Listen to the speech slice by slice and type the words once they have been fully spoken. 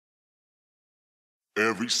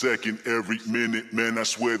Every second, every minute, man, I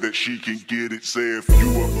swear that she can get it. Say if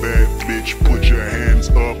you a bad bitch, put your hands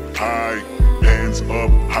up high. Hands up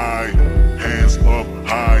high, hands up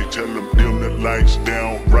high. Tell them dim the lights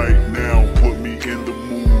down right now. Put me in the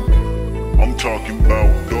mood. I'm talking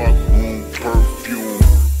about dark room perfume.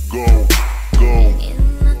 Go, go.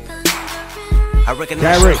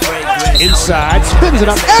 Kyrie, inside, spins it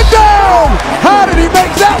up and down! How did he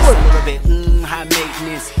make that one?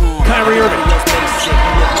 Kyrie Irving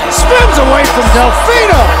spins away from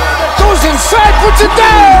Delfino, goes inside, puts it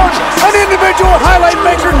down! An individual highlight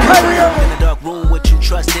maker, Kyrie Irving. In the dark room, what you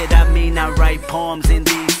trusted, I mean, I write poems in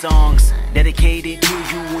these songs dedicated to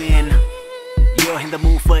you when you're in the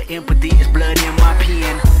mood for empathy. It's blood in my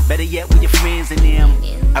pen. Better yet, with your friends and them.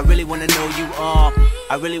 I really wanna know you all.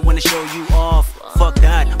 I really wanna show you off. Fuck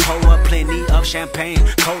that, pour up plenty of champagne.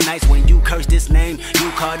 Cold nights when you curse this name.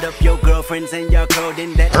 You called up your girlfriends and y'all curled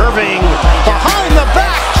in that. Irving behind the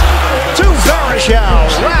back to Varejao.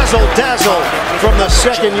 Razzle dazzle from the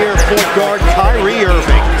second-year point guard Kyrie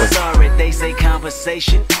Irving. Sorry, they say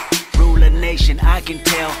conversation rule a nation. I can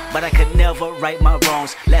tell, but I could never right my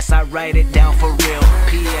wrongs lest I write it down for real.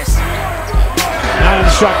 P.S. Not in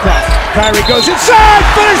the shot clock. Kyrie goes inside,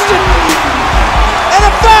 finished it, and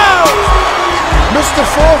a foul. Missed the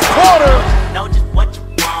fourth quarter. Know just what you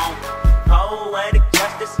want. Poetic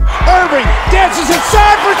justice. Irving dances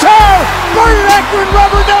inside for two. Poetic with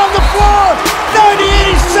rubber down the floor.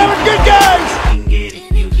 90-87, good guys. You can get it,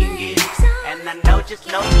 you can get it. And I know just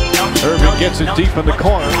know. Irving gets it deep in the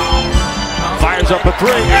corner. Fires up a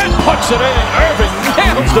three and puts it in. Irving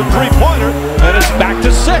nails the three-pointer, and it's back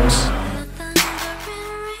to 6.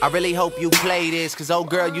 I really hope you play this, cause oh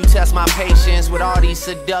girl, you test my patience with all these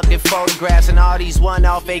seductive photographs and all these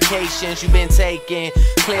one-off vacations you've been taking.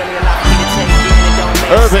 Clearly a lot for me to take in, it don't make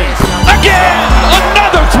Irving, sense. again!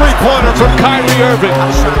 Another three-pointer from Kyrie Irving. I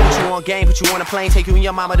was trying to put you on game, put you on a plane, take you and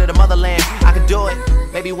your mama to the motherland. I could do it,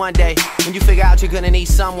 maybe one day, when you figure out you're gonna need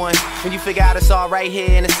someone. When you figure out it's all right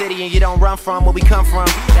here in the city and you don't run from where we come from.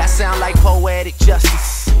 That sound like poetic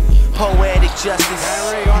justice. Poetic justice.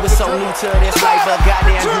 You were so new to this life, but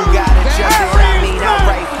goddamn, you got it justice. I mean, I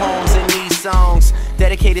write poems in these songs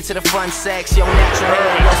dedicated to the fun sex, your natural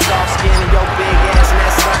hair, your soft skin, and your big ass and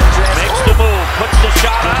that sundress. Makes the move, puts the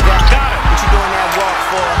shot up, got it. What you doing that walk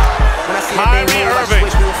for? When I see that they move, I just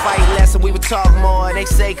wish we would fight less and we would talk more. They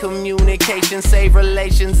say communication save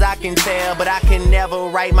relations, I can tell, but I can never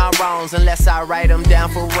right my wrongs unless I write them down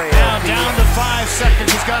for real. Now down to 5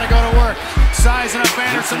 seconds, he's got to go to work. Sizing up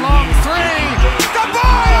Anderson, long three. The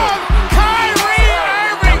ball! Kyrie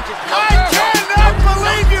Irving! I cannot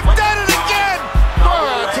believe you've done it again! Boy,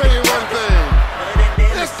 I'll tell you one thing.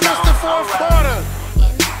 It's just the fourth quarter.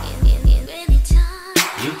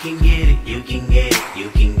 You can get it, you can get it, you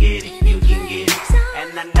can get it, you can get it.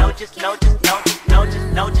 And I know just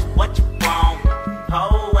what you want.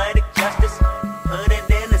 Poetic justice, put it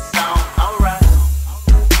in the song, alright.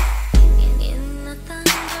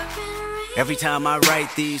 Every time I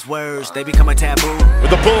write these words, they become a taboo. With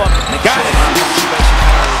the pull-up, got it.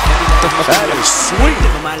 That is sweet.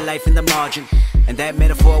 Living my life in the margin, and that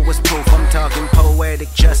metaphor was proof. I'm talking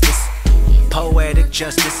poetic justice, poetic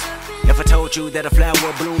justice. If I told you that a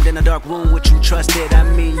flower bloomed in a dark room, which you trusted, I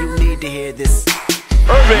mean you need to hear this.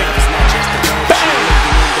 Irving, bang!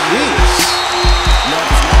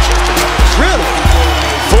 Really?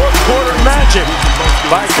 Fourth quarter magic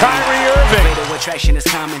by Kyrie Irving. Fatal attraction is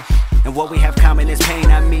common, and what we have common is pain.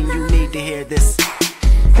 I mean you need to hear this.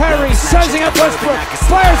 Kyrie sizing up Westbrook,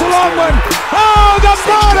 fires a long one. Oh, the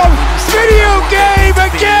bottom! Video game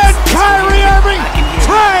again! Kyrie Irving!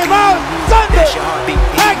 Timeout! Thunder!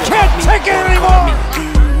 I can't take it anymore!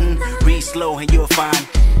 Read slow and you'll find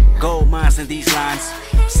gold mines in these lines.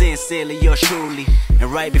 Sincerely, yours truly.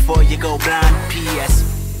 And right before you go blind, P.S.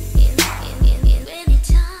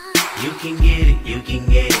 You can get it, you can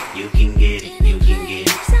get it, you can get it, you can get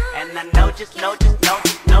it. And I know just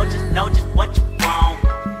what you want.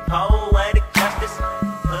 Poetic justice.